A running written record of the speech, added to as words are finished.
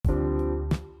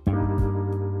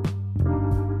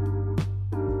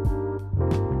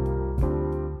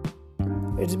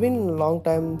It's been a long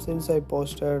time since I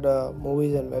posted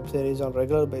movies and web series on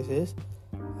regular basis.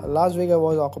 Last week I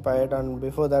was occupied, and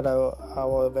before that I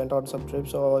went on some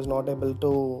trips, so I was not able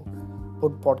to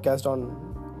put podcast on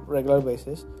regular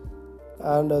basis.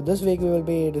 And this week we will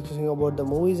be discussing about the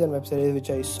movies and web series which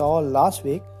I saw last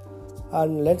week.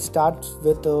 And let's start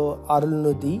with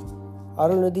Arulnudhi.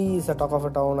 Arulnudhi is the talk of a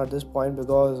town at this point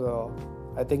because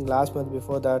I think last month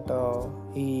before that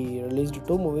he released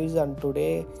 2 movies, and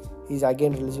today he's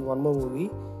again releasing one more movie,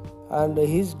 and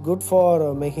he's good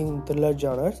for making thriller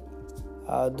genres.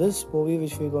 This movie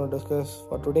which we're going to discuss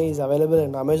for today is available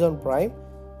in Amazon Prime,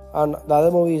 and the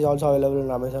other movie is also available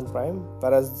in Amazon Prime,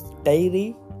 whereas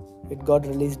Diary, it got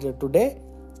released today.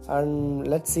 And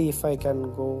let's see if I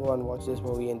can go and watch this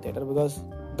movie in theater, because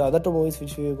the other 2 movies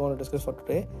which we're going to discuss for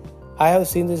today, I have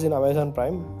seen this in Amazon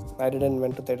Prime. I didn't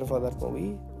went to theater for that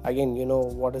movie. Again, you know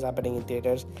what is happening in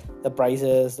theaters. The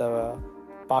prices, the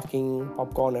parking,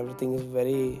 popcorn, everything is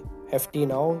very hefty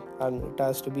now, and it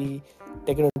has to be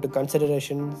taken into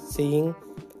consideration seeing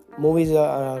movies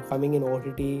are coming in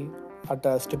OTT at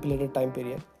a stipulated time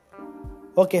period.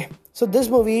 Okay, so this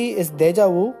movie is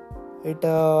Dejavu. It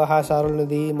has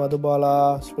Arulnudhi,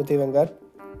 Madhubala, Smriti Venkat,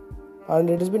 and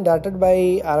it has been directed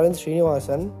by Aravind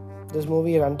Srinivasan. This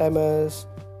movie runtime is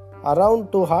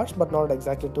around 2 hours, but not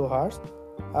exactly 2 hours.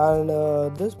 And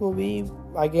this movie,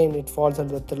 again, it falls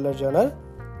under the thriller genre.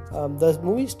 The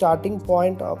movie starting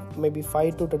point of maybe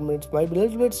 5 to 10 minutes might be a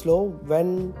little bit slow.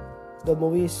 When the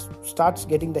movie starts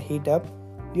getting the heat up,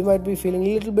 you might be feeling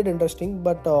a little bit interesting,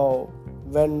 but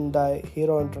when the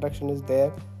hero introduction is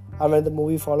there, and when the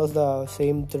movie follows the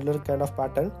same thriller kind of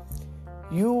pattern,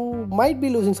 you might be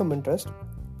losing some interest,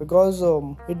 because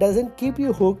it doesn't keep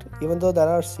you hooked, even though there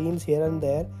are scenes here and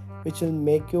there which will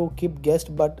make you keep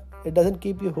guessed, but it doesn't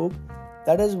keep you hooked.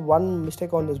 That is one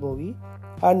mistake on this movie.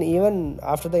 And even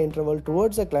after the interval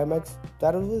towards the climax,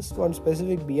 there was one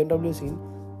specific BMW scene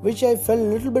which I felt a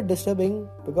little bit disturbing,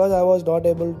 because I was not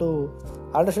able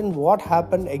to understand what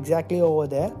happened exactly over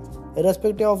there.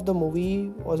 Irrespective of the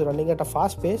movie was running at a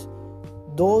fast pace,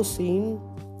 those scene,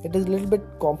 it is a little bit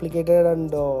complicated,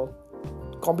 and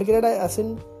complicated as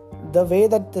in the way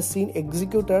that the scene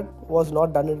executed was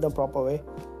not done in a proper way.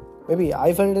 Maybe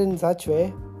I felt it in such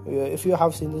way. If you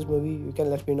have seen this movie, you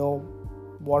can let me know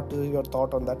what is your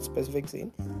thought on that specific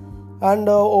scene. And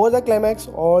over the climax,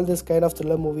 all this kind of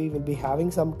thriller movie will be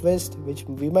having some twist which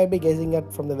we might be guessing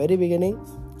at from the very beginning,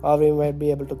 or we might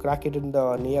be able to crack it in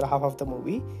the near half of the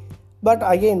movie. But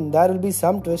again, there will be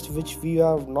some twist which we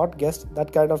have not guessed.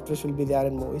 That kind of twist will be there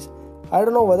in movies. I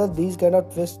don't know whether these kind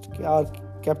of twists are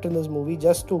kept in this movie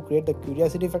just to create the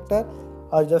curiosity factor,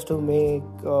 or just to make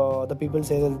the people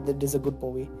say that this is a good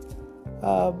movie.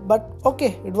 But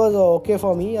okay, it was okay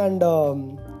for me, and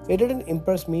it didn't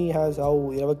impress me as how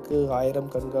Iravakku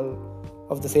Ayiram Kangal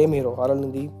of the same hero,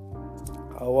 Arulnudhi,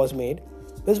 was made.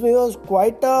 This movie was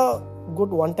quite a good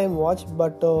one-time watch,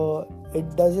 but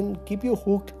it doesn't keep you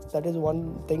hooked. That is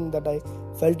one thing that I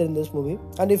felt in this movie.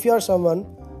 And if you are someone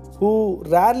who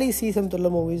rarely sees some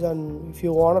thriller movies, and if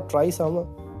you want to try some,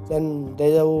 then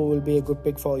Dejavu will be a good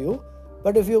pick for you.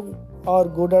 But if you are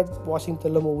good at watching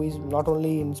thriller movies, not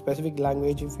only in specific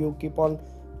language, if you keep on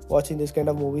watching this kind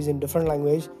of movies in different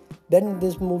language, then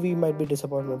this movie might be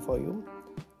disappointment for you.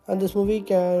 And this movie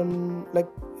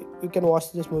you can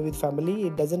watch this movie with family.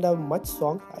 It doesn't have much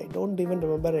song. I don't even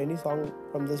remember any song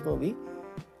from this movie.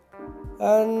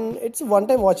 And it's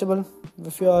one-time watchable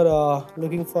if you are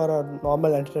looking for a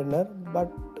normal entertainer,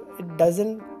 but it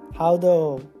doesn't have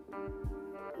the,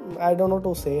 I don't know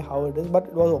to say how it is, but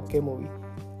it was okay movie.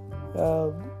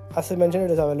 As I mentioned,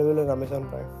 it is available on Amazon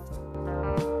Prime.